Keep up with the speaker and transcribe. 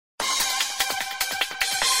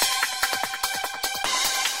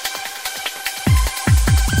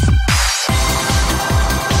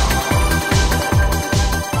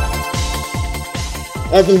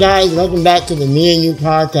Welcome guys, welcome back to the Me and You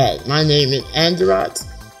podcast. My name is Androt,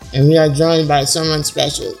 and we are joined by someone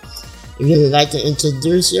special. If you would like to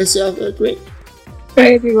introduce yourself real quick.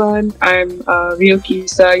 Hi everyone, I'm Rio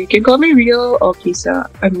Kisa. You can call me Rio or Kisa.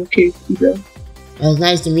 I'm okay with either. It's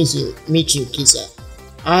nice to meet you, Kisa.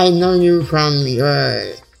 I know you from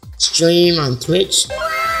your stream on Twitch,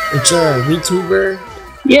 which you're a VTuber.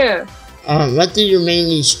 Yeah. What do you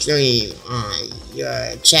mainly stream on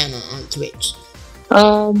your channel on Twitch?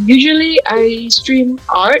 Usually I stream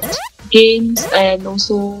art, games, and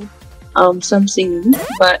also some singing,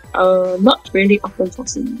 but not really often for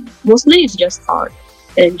singing. Mostly it's just art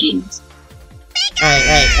and games.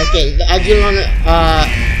 Right. Okay, I just want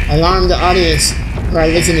to alarm the audience who are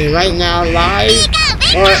listening right now, live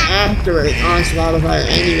or afterwards on Spotify or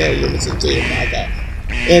anywhere you listen to your podcast.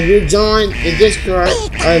 If you join the Discord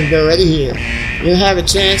or if you're already here, you'll have a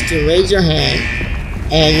chance to raise your hand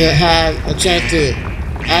and you'll have a chance to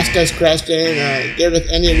ask us questions or give us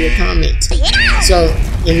any of your comments. So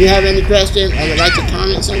if you have any questions or would like to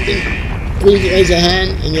comment something, please raise your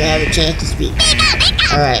hand and you'll have a chance to speak.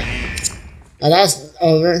 Alright. Now that's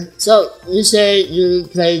over. So you say you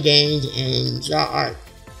play games and draw art.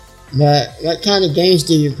 But what kind of games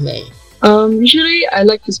do you play? Usually I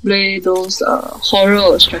like to play those horror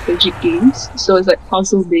or strategic games. So it's like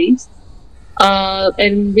puzzle based.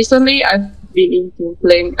 And recently I've been into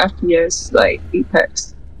playing FPS like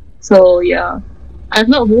Apex. So yeah, I've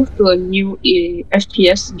not moved to a new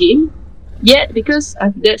FPS game yet because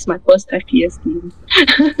that's my first FPS game.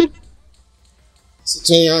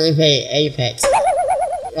 So you only play Apex,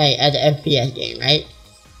 like at the FPS game, right?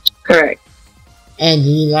 Correct. And do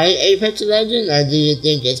you like Apex Legends or do you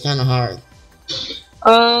think it's kind of hard?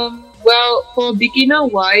 Well, for beginner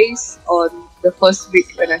wise, on the first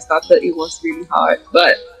week when I started, it was really hard.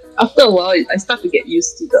 But after a while, I start to get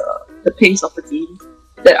used to the pace of the game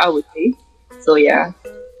that I would play. So yeah.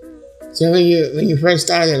 So when you first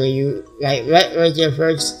started, what was your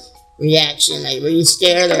first reaction? Like, were you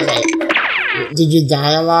scared or like, did you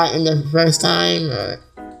die a lot in the first time,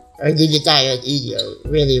 or did you die at easy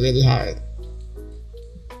or really really hard?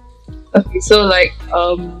 Okay, so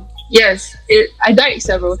yes, I died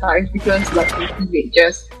several times because like my teammate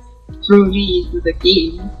just threw me into the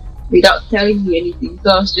game without telling me anything.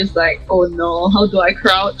 So I was just like, oh no, how do I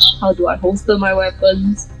crouch? How do I holster my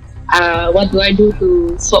weapons? What do I do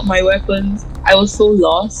to swap my weapons? I was so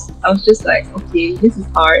lost. I was just like, okay, this is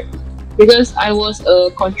hard. Because I was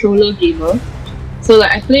a controller gamer. So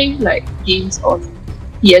like I play like games on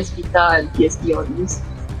PS Vita and PSP on this.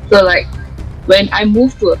 So like when I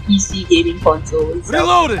moved to a PC gaming console,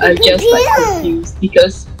 I'm just like confused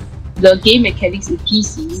because the game mechanics in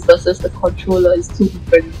PC versus the controller is two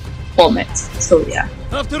different formats. So yeah.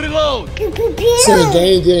 Have to reload. So the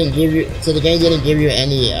game didn't give you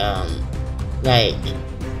any like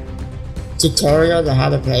tutorials on how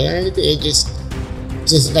to play or anything. It just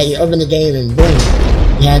like you open the game and boom,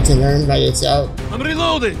 you had to learn by yourself. I'm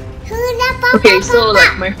reloading. Okay, so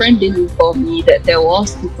like my friend did inform me that there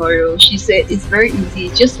was tutorial. She said it's very easy,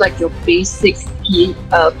 just like your basic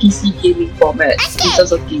PC gaming format in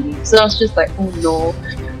terms of gaming. So I was just like, oh no,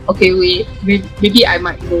 okay wait, maybe I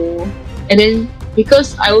might know. And then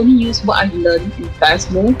because I only use what I've learned in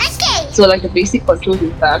Phasmo, so like the basic controls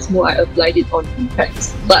in Phasmo, I applied it on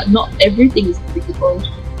Apex. But not everything is applicable.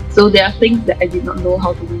 So there are things that I did not know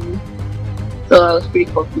how to do. So I was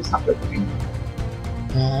pretty confused after time.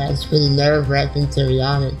 That's pretty nerve-wracking to be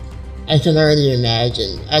honest. I can already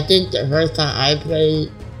imagine. I think the first time I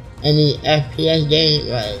played any FPS game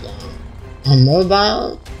was on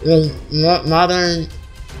mobile. It was Modern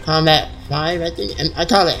Combat 5, I think. And I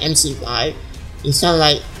call it MC5. It's kind of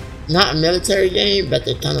like, not a military game, but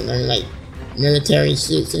they're kind of learning like military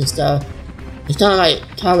suits and stuff. It's kind of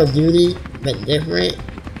like Call of Duty, but different.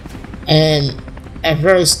 And at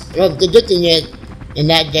first, well, the good thing is, in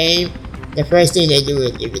that game, the first thing they do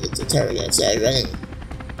is give you the tutorial. So it wasn't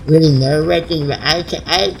really nerve-wracking, but I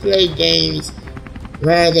played games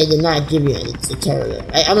where they did not give you any tutorial.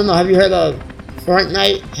 I don't know, have you heard of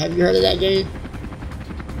Fortnite? Have you heard of that game?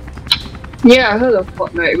 Yeah, I heard of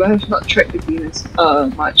Fortnite, but I have not tried the game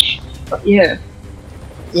much. But yeah.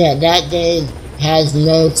 Yeah, that game has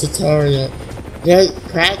no tutorial. There's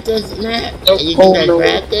practice in that, you can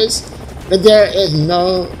practice, but there is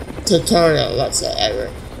no tutorial whatsoever.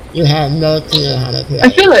 You have no clue how to play. I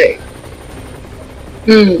feel like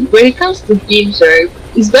when it comes to games, right,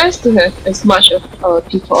 it's best to have as much of a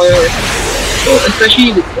tutorial as possible,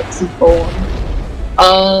 especially with the simple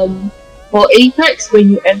one. For Apex, when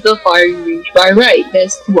you enter firing range, by right,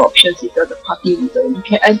 there's two options if you're the party leader. You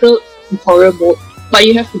can enter tutorial mode, but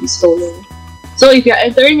you have to be solo. So if you're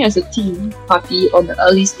entering as a team party on the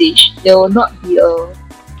early stage, there will not be a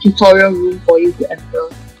tutorial room for you to enter.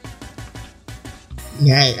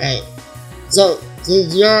 Right, right. So,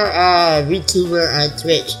 since you're a VTuber on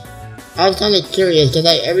Twitch, I was kind of curious because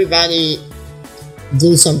like everybody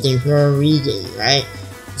do something for a reason, right?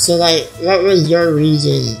 So like, what was your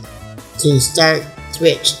reason to start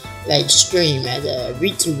Twitch, like stream as a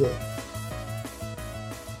VTuber?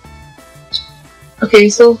 Okay,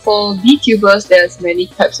 so for VTubers, there's many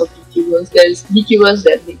types of VTubers. There's VTubers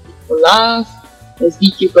that make people laugh. There's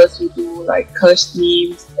VTubers who do like curse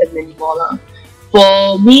memes and many more lah.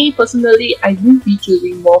 For me personally, I do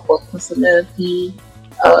VTubing more for personality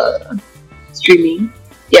streaming.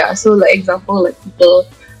 Yeah, so like example, like people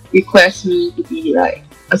request me to be like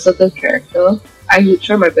a certain character. I would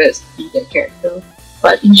try my best to be that character.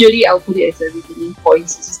 But usually I'll put it as a redeeming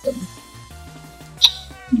points system.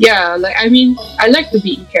 Yeah, like I mean, I like to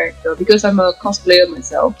be in character because I'm a cosplayer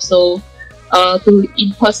myself. So, to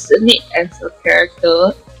impersonate as a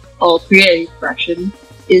character or create an impression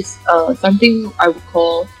is something I would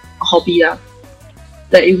call a hobby lah.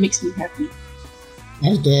 That it makes me happy.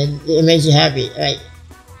 That's good. It makes you happy. Like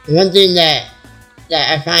one thing that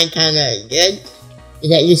I find kind of good is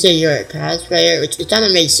that you say you're a cosplayer, which it kind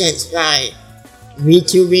of makes sense why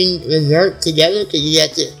VTubing would work together because you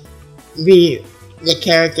have to be the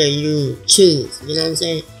character you choose. You know what I'm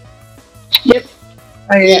saying? Yep.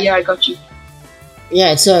 Yeah, I got you.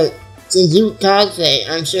 Yeah. So since you cosplay,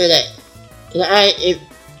 I'm sure that if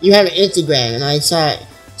you have an Instagram and I saw it,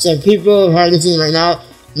 so people who are listening right now,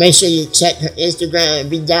 make sure you check her Instagram and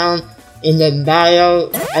be down in the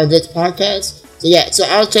bio of this podcast. So yeah, so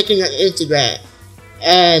I was checking her Instagram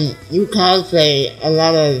and you cosplay a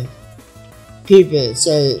lot of people.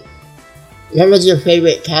 So what was your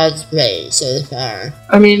favorite cosplay so far?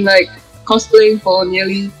 I mean, like cosplaying for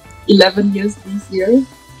nearly 11 years this year.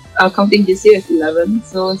 Counting this year is 11.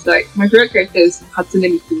 So it's like my favorite character is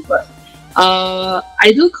Hatsune Miku, but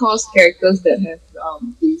I do cos characters that have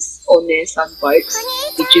these One-san vibes,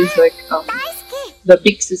 which is like the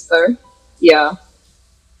big sister. Yeah.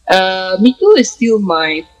 Miku is still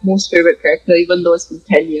my most favorite character, even though it's been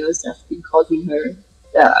 10 years I've been causing her.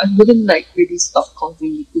 Yeah, I wouldn't like really stop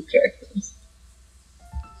causing Miku characters.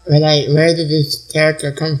 Where did this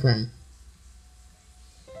character come from?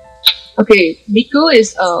 Okay, Miku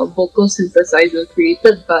is a vocal synthesizer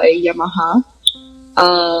created by Yamaha.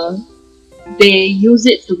 They use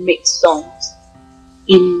it to make songs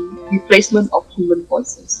in replacement of human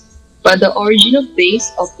voices. But the original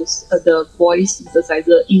base of the voice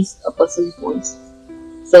synthesizer is a person's voice.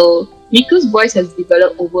 So Miku's voice has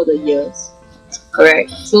developed over the years.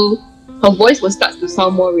 Correct. So her voice will start to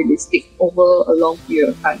sound more realistic over a long period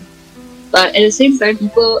of time. But at the same time,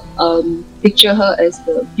 people picture her as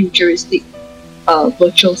the futuristic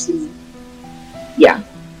virtual singer. Yeah.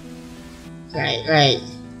 Right.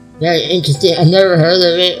 Very interesting. I've never heard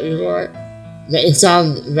of it before, but it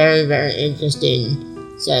sounds very, very interesting.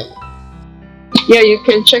 So, yeah, you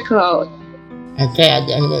can check her out. Okay, I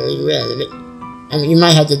definitely will. I mean, you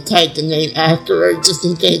might have to type the name afterwards just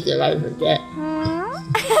in case if I forget.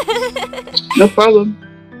 No problem.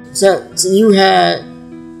 So you have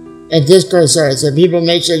a Discord server, so people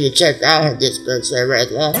make sure you check out her Discord server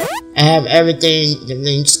as well. I have everything, the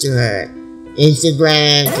links to her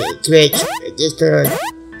Instagram, to Twitch, her Discord,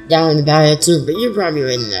 down in the bio too, but you probably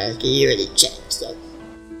wouldn't know because you already checked.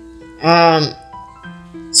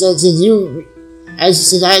 So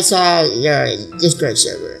since I saw your Discord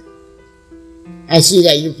server, I see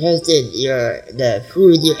that you posted the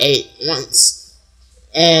food you ate once.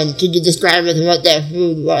 And could you describe it what that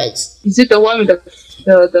food was? Is it the one with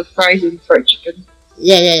the fries and fried chicken?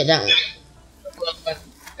 Yeah, that one.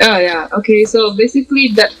 Oh yeah, okay, so basically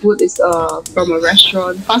that food is from a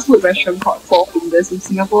fast food restaurant called Four Fingers in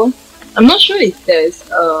Singapore. I'm not sure if there's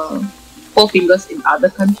Four Fingers in other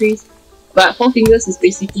countries, but Four Fingers is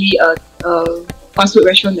basically a fast food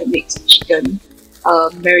restaurant that makes chicken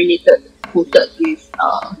marinated, coated with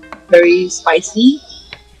very spicy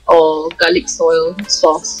or garlic soy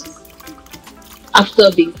sauce after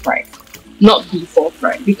being fried, not before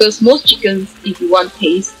fried. Because most chickens, if you want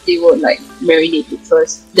taste, they will like marinate it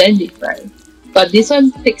first, then they fry it. But this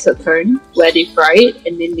one takes a turn where they fry it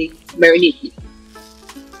and then they marinate it.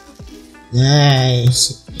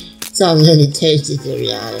 Nice. Sounds really tasty to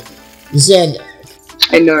be honest. You said,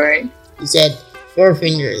 I know, right? You said Four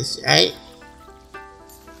Fingers, right?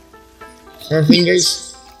 Four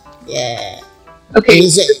Fingers? Yeah. Okay,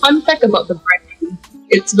 the fun fact about the branding,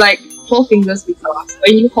 it's like Four Fingers because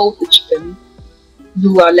when you hold the chicken,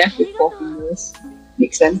 you are left with 4 fingers.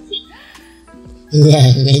 Makes sense? Yeah,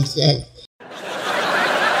 it makes sense.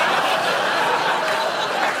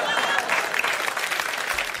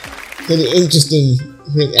 pretty interesting.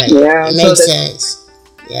 Like, Yeah, it so makes that's sense.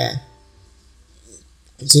 Yeah.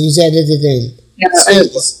 So you said this is in yeah,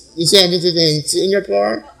 you said this is in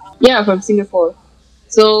Singapore? yeah, from Singapore.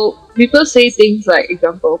 So people say things like,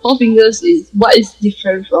 example, Four Fingers is what is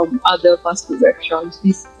different from other fast food restaurants.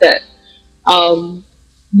 Is that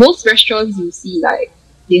most restaurants you see like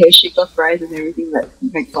they have shaker fries and everything like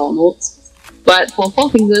McDonald's, but for Four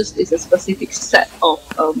Fingers it's a specific set of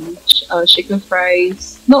shaker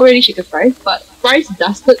fries. Not really shaker fries, but fries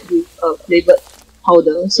dusted with flavored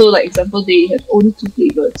powder. So like example, they have only two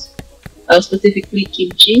flavors, specifically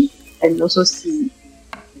kimchi and also seaweed.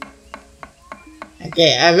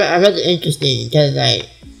 Okay, I read it interesting because like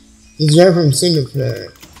you're from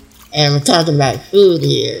Singapore and we're talking about food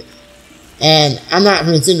here. And I'm not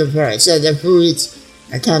from Singapore, so the foods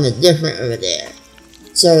are kind of different over there.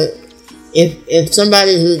 So if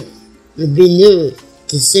somebody who would be new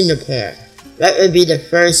to Singapore, what would be the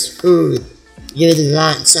first food you'd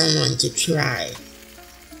want someone to try?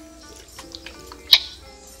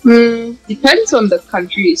 Depends on the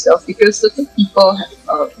country itself because certain people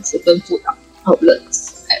have certain food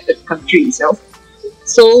outlets at the country itself.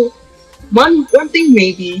 So one thing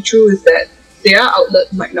may be true is that their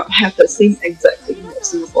outlet might not have the same exact thing that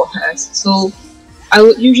Singapore has. So I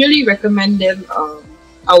would usually recommend them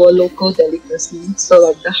our local delicacies. So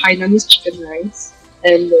like the Hainanese chicken rice,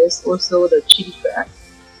 and there's also the chili crab.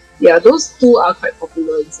 Yeah, those two are quite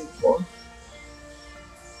popular in Singapore.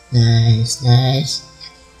 Nice.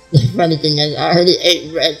 The funny thing is, I already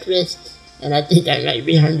ate breakfast, and I think I might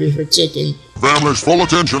be hungry for chicken. Family's full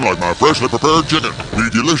attention like my freshly prepared chicken. The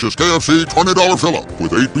delicious KFC $20 fill-up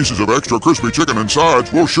with 8 pieces of extra crispy chicken and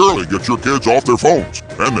sides will surely get your kids off their phones.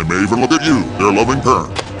 And they may even look at you, their loving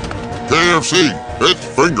parent. KFC, it's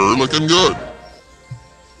finger-licking good.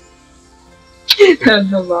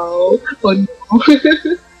 No. Oh no.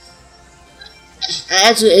 I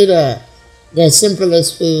actually ate the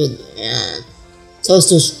simplest food,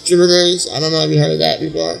 toasted strudels. I don't know if you heard of that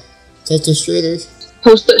before. Toasted strudels.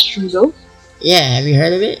 Toasted strudel. Yeah, have you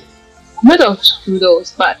heard of it? I've heard of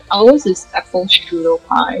strudels, but ours is apple strudel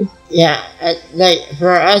pie. Yeah, like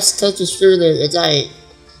for us, toasted strudel, it's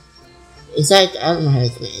like I don't know how to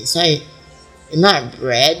explain. It's like it's not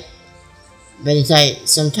bread, but it's like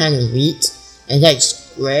some kind of wheat. And it's like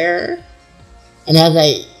square, and has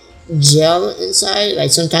like gel inside,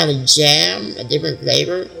 like some kind of jam, a different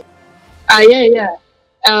flavor. Yeah.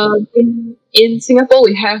 In Singapore,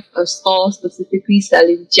 we have a store specifically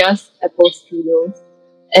selling just apple strudels,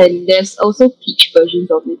 and there's also peach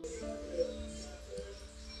versions of it.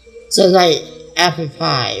 So it's like apple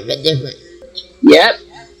pie, but different. Yep,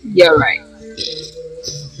 you're right.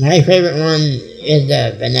 My favorite one is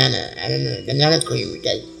the banana. I don't know, banana cream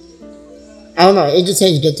because I don't know, it just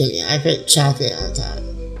tastes good to me. I put chocolate on top,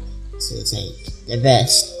 so it's like the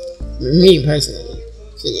best. Me personally.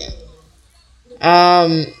 So yeah.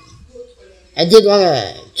 I did want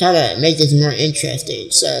to try to make this more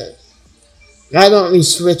interesting, so why don't we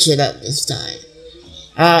switch it up this time?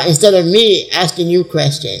 Instead of me asking you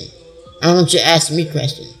question, I want you to ask me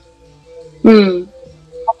question.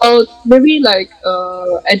 Oh, maybe like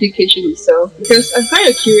education itself, because I'm kind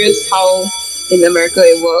of curious how in America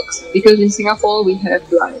it works. Because in Singapore we have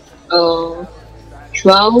like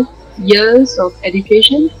 12 years of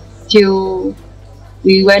education till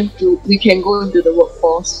we can go into the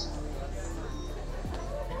workforce.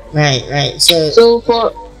 Right. So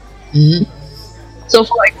So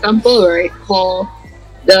for example, right, for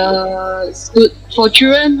for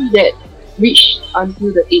children that reach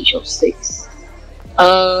until the age of 6,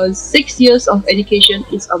 6 years of education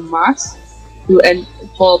is a must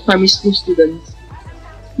for primary school students.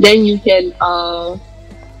 Then you can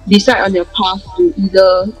decide on your path to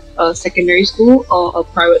either a secondary school or a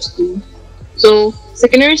private school. So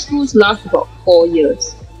secondary schools last about 4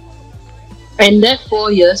 years, and that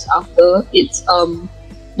 4 years after, it's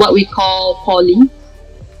what we call poly.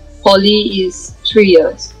 Poly is 3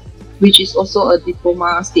 years, which is also a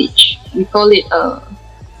diploma stage. We call it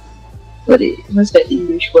what's that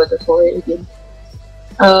English word for it again?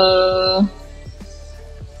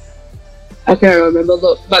 I can't remember,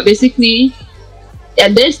 but basically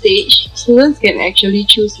at that stage students can actually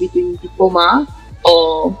choose between diploma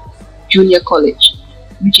or junior college,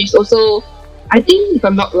 which is also, I think if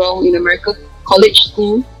I'm not wrong, in America college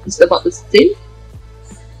school is about the same.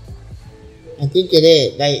 I think it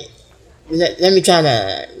is. Like, let me try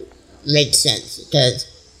to make sense because,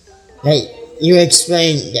 like, you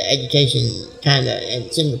explained the education kind of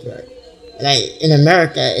in Singapore. Like in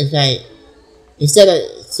America, it's like instead of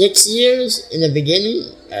 6 years in the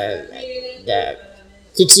beginning,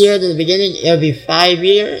 6 years at the beginning. It'll be 5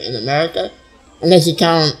 year in America, unless you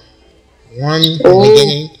count one from the Oh.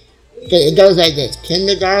 beginning. It goes like this: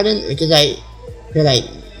 kindergarten, which is like for like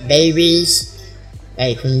babies,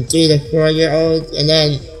 like from 3 to 4 year olds, and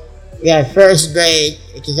then we have first grade,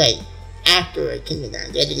 which is like after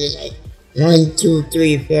kindergarten. That is like 1, 2,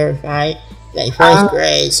 3, 4, 5. Like first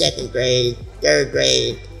grade, second grade, third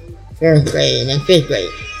grade, fourth grade, and then fifth grade.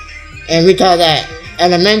 And we call that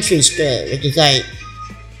elementary school, which is like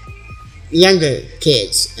younger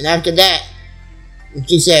kids. And after that,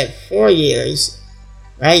 you said 4 years,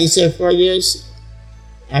 right? You said 4 years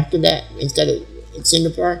after that instead of in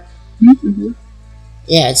Singapore? Mm-hmm.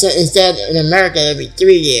 Yeah, so instead in America it'll be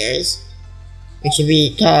 3 years, which would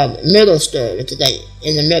be called middle school, which is like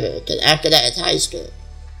in the middle, because after that it's high school.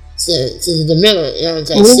 So the middle,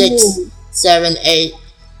 it's like 6, 7, 8.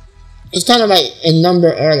 It's kind of like in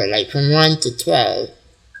number order, like from 1 to 12.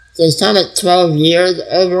 So it's kind of 12 years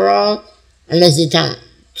overall, unless you count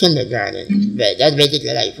kindergarten. But that's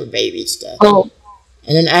basically like for baby stuff. Oh.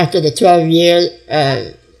 And then after the 12 years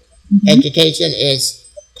education is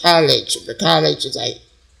college. But college is like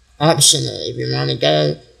optional if you want to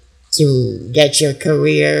go to get your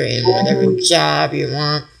career in whatever job you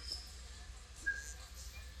want.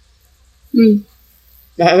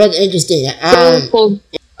 That was interesting.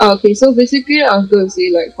 So basically I was going to say,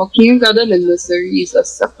 like, for kindergarten and nursery is a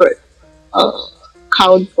separate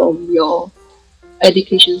count from your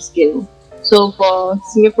education scale. So for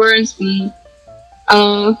Singaporeans,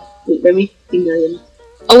 let me think again.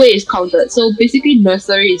 Oh wait, it's counted. So basically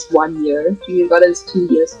nursery is 1 year, kindergarten is 2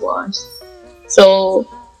 years for us. So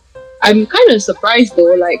I'm kind of surprised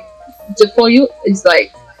though, like, for you it's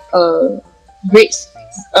like grades,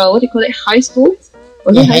 what do you call it, high school?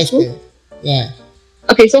 Was it high school? Yeah.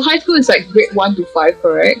 Okay, so high school is like grade 1 to 5,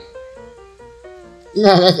 correct?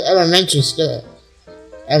 No, that's elementary school.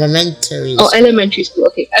 Elementary Oh, school. elementary school.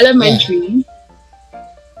 Okay, elementary.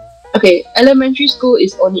 Okay, elementary school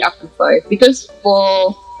is only up to 5 because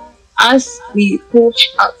for us we push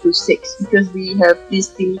up to 6 because we have this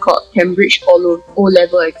thing called Cambridge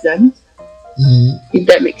O-level exam. If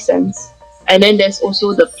that makes sense. And then there's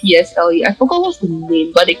also the PSLE. I forgot what's the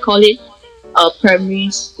name, but they call it primary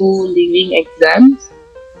school leaving exams.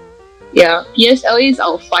 Yeah, PSLE is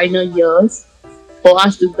our final years for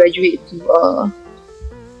us to graduate to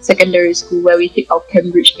secondary school, where we take our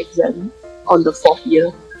Cambridge exam on the 4th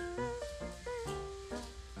year.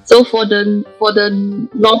 So for the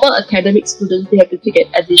normal academic students, they have to take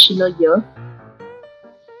an additional year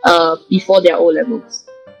before their O levels.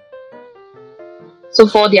 So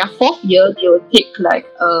for their 4th year, they will take like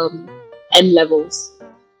N levels.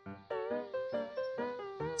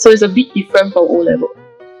 So it's a bit different from O level.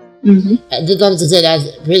 I just wanted to say that's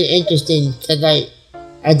really interesting because like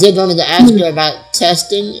I did wanted to ask you about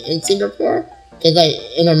testing in Singapore because like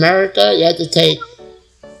in America you have to take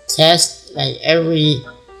tests like every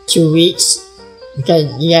 2 weeks because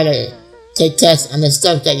you gotta take tests on the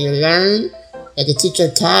stuff that you learn that the teacher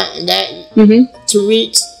taught in that 2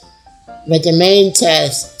 weeks. But the main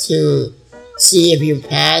test to see if you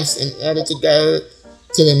pass in order to go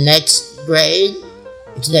to the next grade,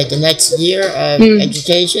 which is like the next year of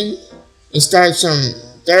education, it starts from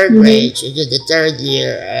 3rd grade, which is the 3rd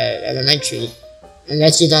year of elementary,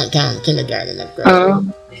 unless you don't count kindergarten, of course.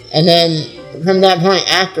 And then from that point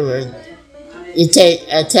afterward, you take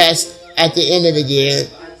a test at the end of the year,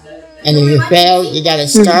 and if you fail, you gotta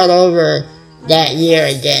start over that year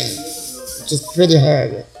again, which is pretty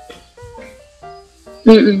horrible.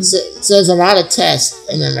 So there's a lot of tests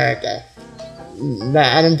in America, but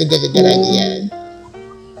I don't think it's a good idea.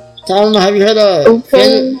 Tom, have you heard of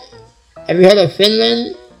Finland? Have you heard of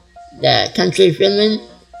Finland? The country Finland?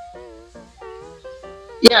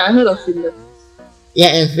 Yeah, I heard of Finland.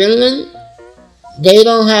 Yeah, in Finland, they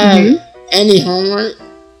don't have any homework.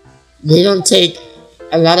 They don't take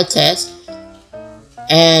a lot of tests,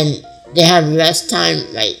 and they have less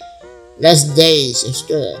time, like less days of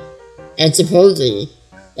school. And supposedly,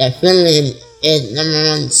 that Finland is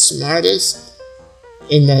 #1 smartest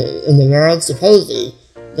in the world. Supposedly,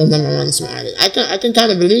 the #1 smartest. I can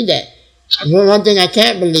kind of believe that. But one thing I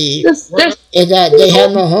can't believe is that they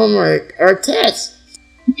have no homework or tests.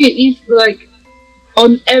 Okay, if like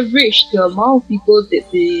on average the amount of people that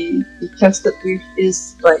they tested with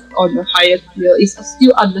is like on a higher tier, it's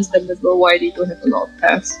still understandable why they don't have a lot of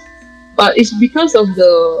tests. But it's because of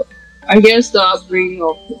the, I guess, the upbringing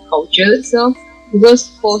of the culture itself. Because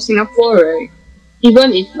for Singapore, right,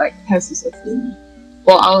 even if like tests is a thing,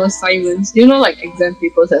 for our assignments, you know, like exam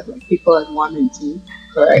papers have like paper 1 and 2,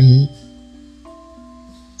 correct?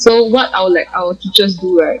 So what our teachers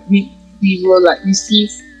do, right, we will like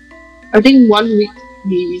receive. I think 1 week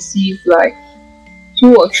we receive like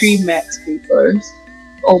 2 or 3 maths papers,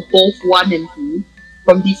 or both 1 and 2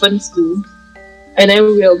 from different schools, and then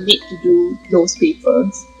we'll need to do those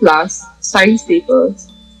papers plus science papers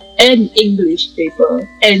and English paper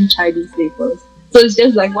and Chinese papers. So it's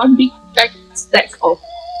just like one big stack of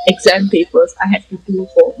exam papers I had to do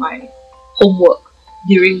for my homework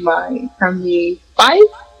during my primary 5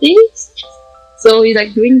 days. So it's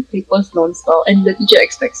like doing papers non-stop, and the teacher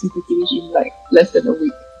expects you to finish in like less than a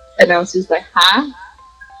week. And I was just like, huh?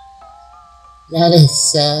 That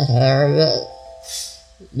is so horrible.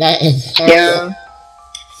 That is horrible. Yeah.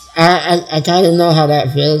 I kind of know how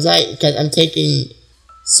that feels like, because I'm taking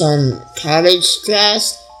some college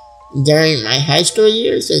class during my high school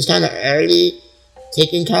years, so it's kind of early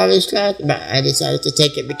taking college class, but I decided to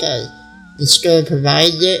take it because the school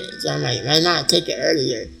provided it, so I'm like, why not take it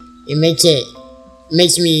earlier? It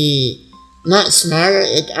makes me not smarter,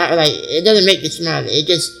 it doesn't make you smarter, it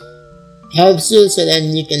just helps you so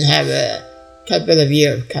then you can have a couple of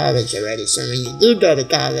years of college already, so when you do go to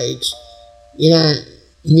college, you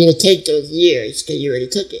need to take those years because you already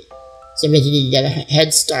took it. So basically you get a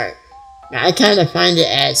head start. Now I kind of find it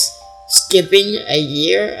as skipping a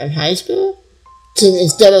year of high school.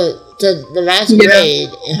 Instead of the last grade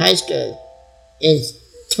in high school is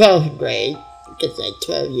 12th grade, because like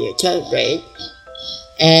 12th grade.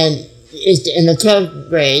 And in the 12th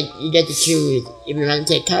grade you get to choose if you want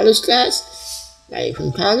to take college class, like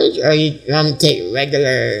from college, or you want to take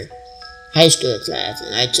regular high school class,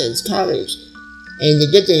 and I chose college. And the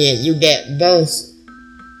good thing is you get both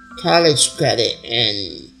college credit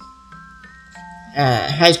and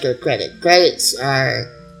high school credit. Credits are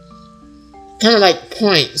kind of like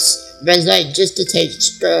points, but it's like just to take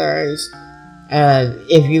scores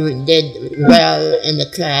if you did well in the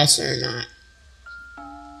class or not.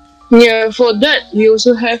 Yeah, for that we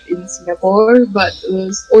also have in Singapore, but it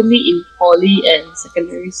was only in poly and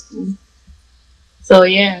secondary school. So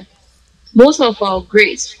yeah. Most of our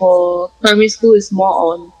grades for primary school is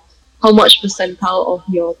more on how much percentile of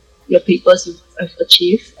your papers you have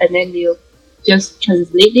achieved, and then you just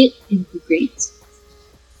translate it into grades.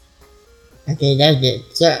 Okay, that's good.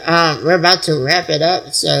 So we're about to wrap it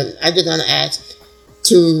up. So I just want to ask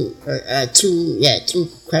two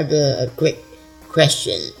quick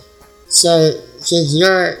questions. So since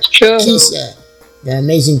you're Kisa, the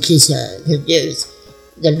amazing Kisa who gives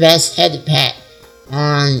the best head pat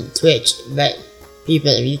on Twitch, but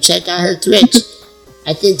people, if you check out her Twitch,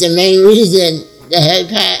 I think the main reason the head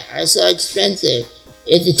pat are so expensive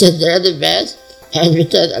is because they're the best, and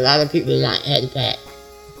because a lot of people want head pat.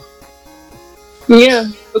 Yeah,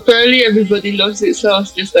 apparently everybody loves it, so I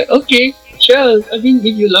was just like, okay, sure. I mean,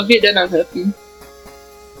 if you love it, then I'm happy.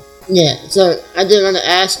 Yeah, so I just want to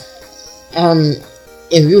ask,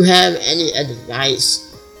 if you have any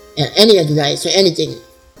advice for anything,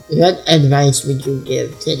 what advice would you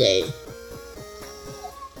give today?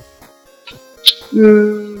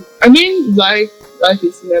 I mean, life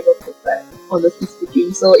is never perfect, honestly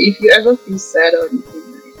speaking. So if you ever feel sad or anything,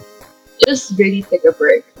 just really take a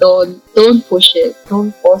break. Don't push it.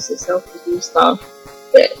 Don't force yourself to do stuff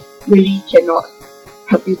that really cannot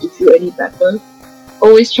help you to feel any better.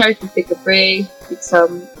 Always try to take a break.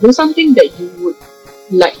 Do something that you would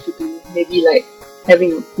like to do. Maybe like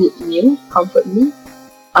having a good meal, comfort meal.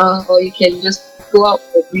 Or you can just go out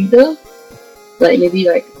for a breather, like maybe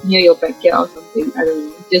like near your backyard or something. I don't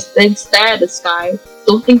know. Just then stare at the sky.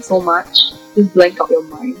 Don't think so much. Just blank out your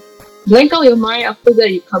mind. After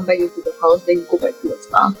that, you come back into the house, then you go back to your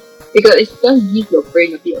stuff, because it does give your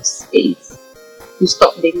brain a bit of space to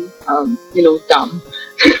stop being dumb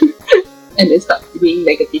and then start being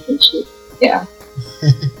negative and shit. Yeah.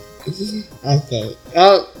 Okay.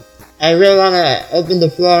 Well, I really want to open the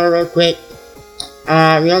floor real quick.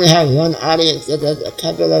 We only have one audience. A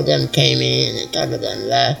couple of them came in and a couple of them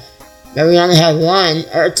left. But we only have one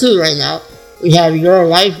or two right now. We have your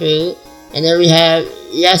waifu, and then we have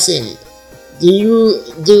Yasin.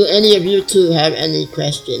 Do any of you two have any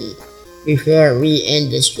questions before we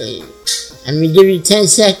end the stream? And we give you 10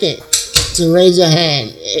 seconds to raise your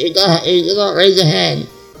hand. If you don't raise your hand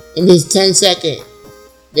in these 10 seconds,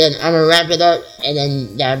 then I'm gonna wrap it up, and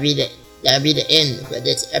then that'll be the end for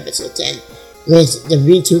this episode 10 with the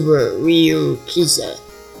VTuber Ryu Kisa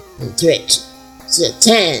on Twitch. So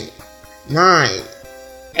 10, 9,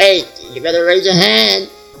 8, you better raise your hand.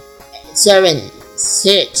 7,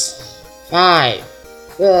 6, 5,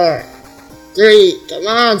 4, 3, come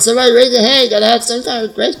on, somebody raise your hand, gotta have some kind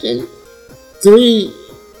of question. 3,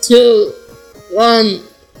 2, 1,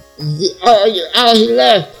 he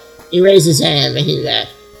left. He raised his hand, but he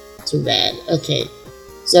left. too bad. Okay.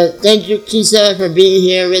 So thank you, Kisa, for being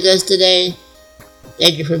here with us today.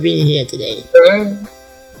 Thank you for being here today. Sure.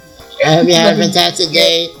 I hope you have a fantastic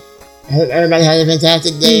day. I hope everybody has a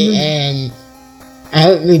fantastic day, and I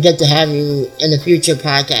hope we get to have you in the future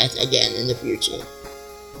podcast again in the future.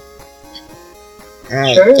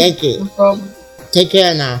 Alright, Sure. thank you. No problem. Take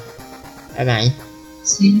care now. Bye bye.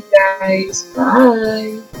 See you guys.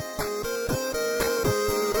 Bye.